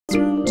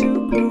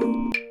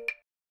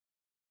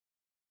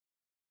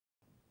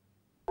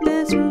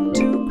there's room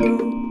to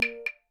grow.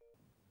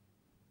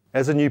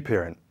 As a new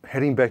parent,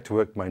 heading back to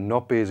work may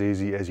not be as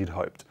easy as you'd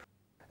hoped.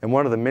 And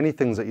one of the many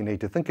things that you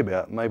need to think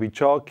about may be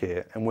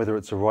childcare and whether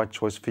it's the right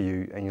choice for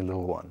you and your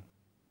little one.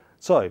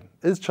 So,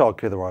 is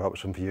childcare the right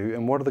option for you,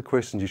 and what are the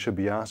questions you should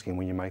be asking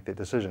when you make that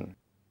decision?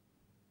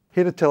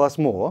 Here to tell us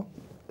more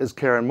is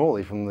Karen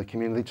Morley from the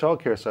Community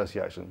Childcare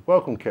Association.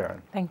 Welcome,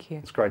 Karen. Thank you.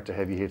 It's great to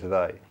have you here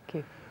today. Thank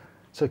you.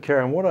 So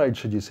Karen, what age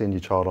should you send your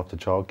child off to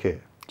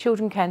childcare?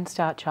 Children can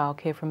start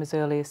childcare from as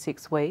early as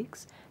 6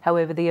 weeks.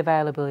 However, the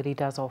availability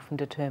does often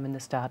determine the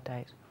start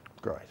date.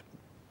 Great.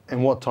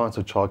 And what types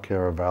of childcare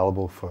are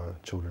available for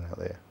children out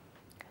there?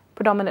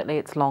 Predominantly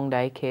it's long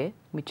day care,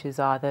 which is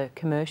either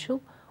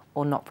commercial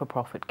or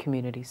not-for-profit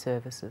community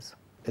services.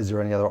 Is there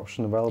any other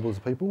option available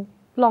to people?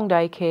 Long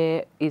day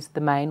care is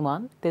the main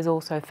one. There's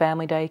also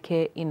family day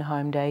care,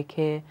 in-home day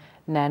care,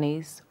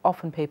 nannies.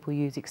 Often people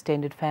use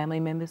extended family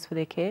members for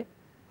their care.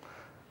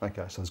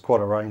 Okay, so there's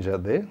quite a range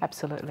out there.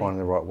 Absolutely. Finding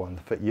the right one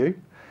to fit you.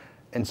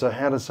 And so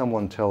how does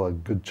someone tell a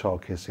good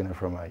childcare centre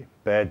from a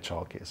bad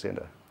childcare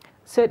centre?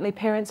 Certainly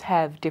parents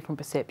have different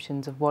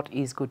perceptions of what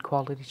is good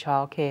quality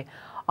childcare.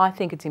 I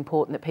think it's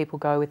important that people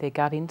go with their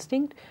gut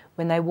instinct.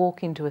 When they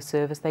walk into a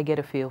service, they get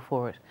a feel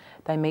for it.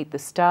 They meet the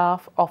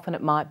staff. Often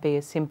it might be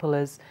as simple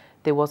as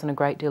there wasn't a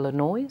great deal of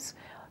noise.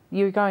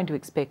 You're going to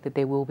expect that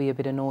there will be a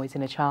bit of noise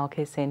in a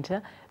childcare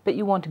centre, but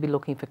you want to be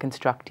looking for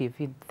constructive.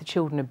 The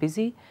children are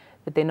busy,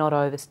 that they're not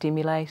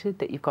overstimulated,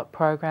 that you've got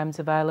programs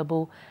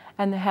available,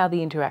 and how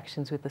the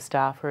interactions with the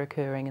staff are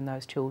occurring in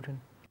those children.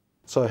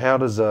 So how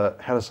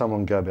does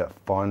someone go about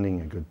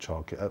finding a good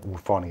childcare,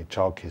 finding a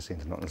childcare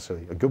centre, not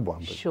necessarily a good one?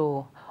 But...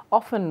 Sure.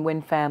 Often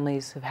when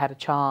families have had a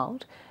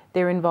child,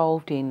 they're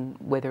involved in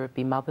whether it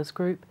be mother's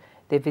group,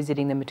 they're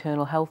visiting the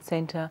maternal health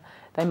centre,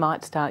 they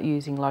might start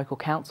using local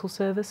council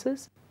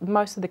services.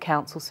 Most of the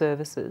council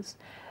services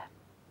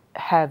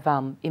have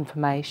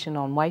information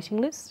on waiting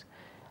lists.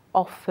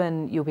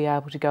 Often you'll be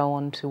able to go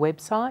on to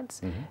websites.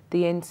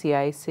 The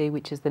NCAC,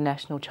 which is the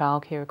National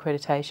Childcare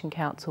Accreditation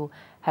Council,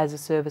 has a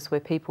service where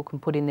people can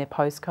put in their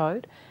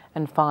postcode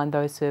and find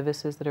those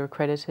services that are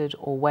accredited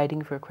or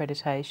waiting for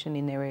accreditation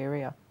in their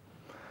area.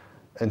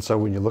 And so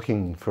when you're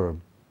looking for a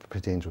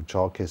potential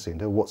childcare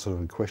centre, what sort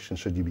of questions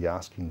should you be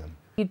asking them?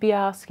 You'd be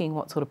asking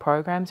what sort of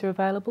programs are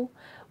available,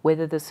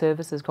 whether the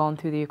service has gone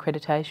through the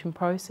accreditation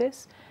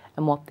process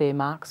and what their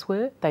marks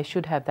were. They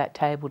should have that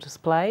table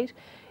displayed.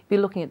 You're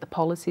looking at the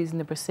policies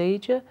and the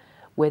procedure,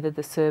 whether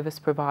the service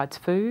provides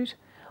food,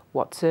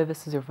 what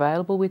services are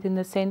available within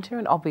the centre,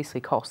 and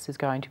obviously cost is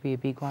going to be a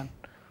big one.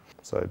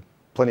 So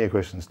plenty of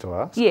questions to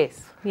ask.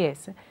 Yes,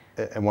 yes.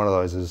 And one of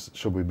those is,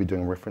 should we be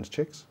doing reference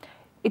checks?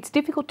 It's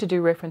difficult to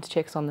do reference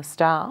checks on the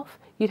staff.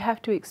 You'd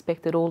have to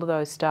expect that all of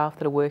those staff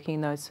that are working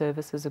in those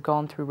services have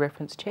gone through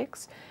reference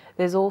checks.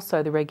 There's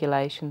also the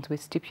regulations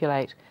which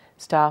stipulate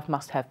staff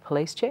must have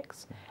police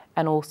checks,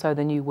 and also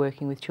the new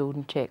Working with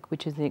Children check,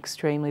 which is an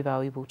extremely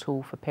valuable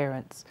tool for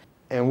parents.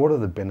 And what are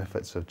the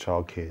benefits of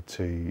childcare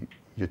to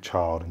your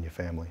child and your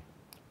family?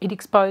 It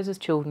exposes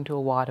children to a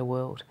wider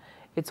world.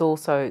 It's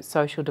also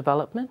social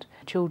development.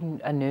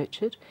 Children are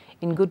nurtured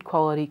in good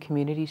quality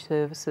community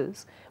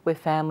services where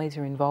families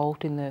are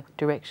involved in the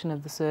direction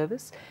of the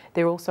service.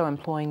 They're also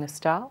employing the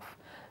staff.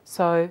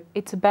 So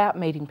it's about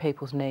meeting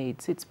people's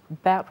needs. It's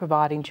about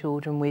providing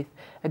children with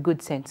a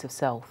good sense of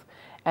self.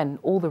 And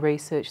all the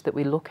research that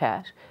we look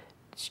at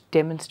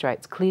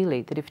demonstrates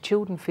clearly that if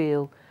children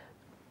feel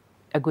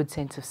a good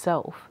sense of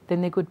self, then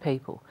they're good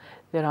people.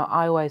 You know,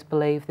 I always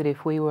believe that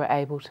if we were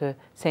able to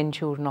send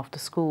children off to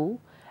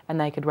school and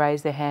they could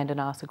raise their hand and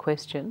ask a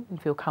question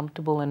and feel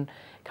comfortable in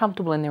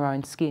their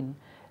own skin,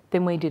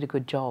 then we did a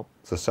good job.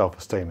 So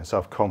self-esteem and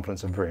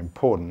self-confidence are very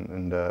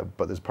important,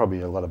 but there's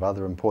probably a lot of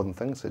other important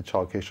things that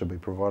childcare should be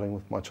providing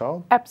with my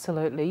child?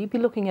 Absolutely. You'd be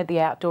looking at the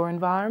outdoor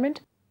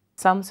environment.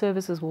 Some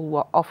services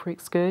will offer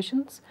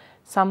excursions.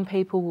 Some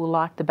people will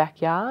like the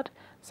backyard.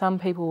 Some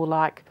people will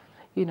like,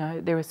 you know,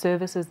 there are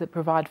services that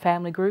provide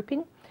family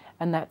grouping,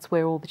 and that's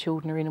where all the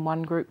children are in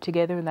one group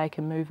together and they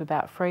can move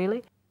about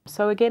freely.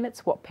 So again,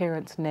 it's what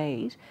parents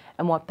need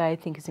and what they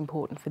think is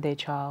important for their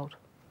child.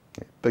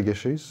 Yeah, big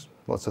issues,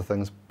 lots of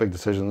things, big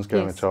decisions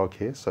going to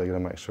childcare, so you've got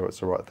to make sure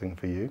it's the right thing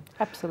for you.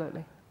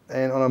 Absolutely.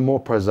 And on a more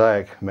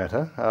prosaic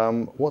matter,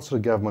 what sort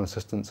of government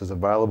assistance is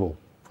available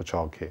for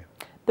childcare?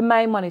 The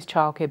main one is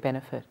childcare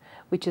benefit,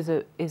 which is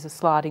a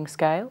sliding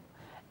scale,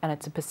 and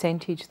it's a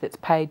percentage that's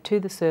paid to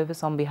the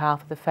service on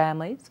behalf of the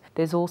families.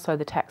 There's also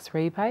the tax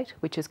rebate,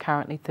 which is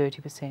currently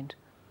 30%.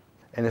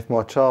 And if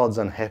my child's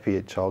unhappy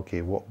at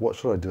childcare, what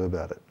should I do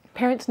about it?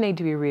 Parents need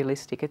to be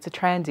realistic. It's a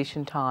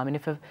transition time, and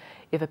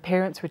if a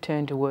parent's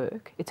return to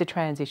work, it's a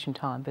transition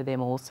time for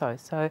them also.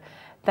 So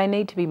they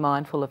need to be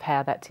mindful of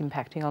how that's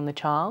impacting on the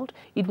child.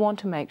 You'd want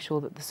to make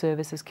sure that the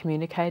service is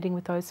communicating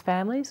with those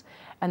families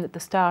and that the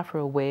staff are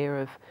aware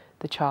of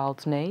the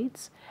child's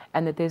needs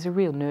and that there's a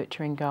real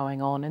nurturing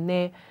going on, and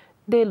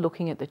they're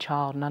looking at the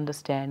child and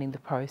understanding the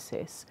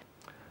process.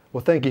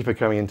 Well, thank you for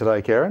coming in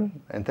today,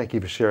 Karen, and thank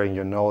you for sharing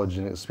your knowledge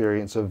and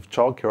experience of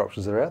childcare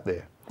options that are out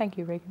there. Thank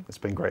you, Regan. It's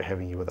been great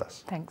having you with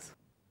us. Thanks.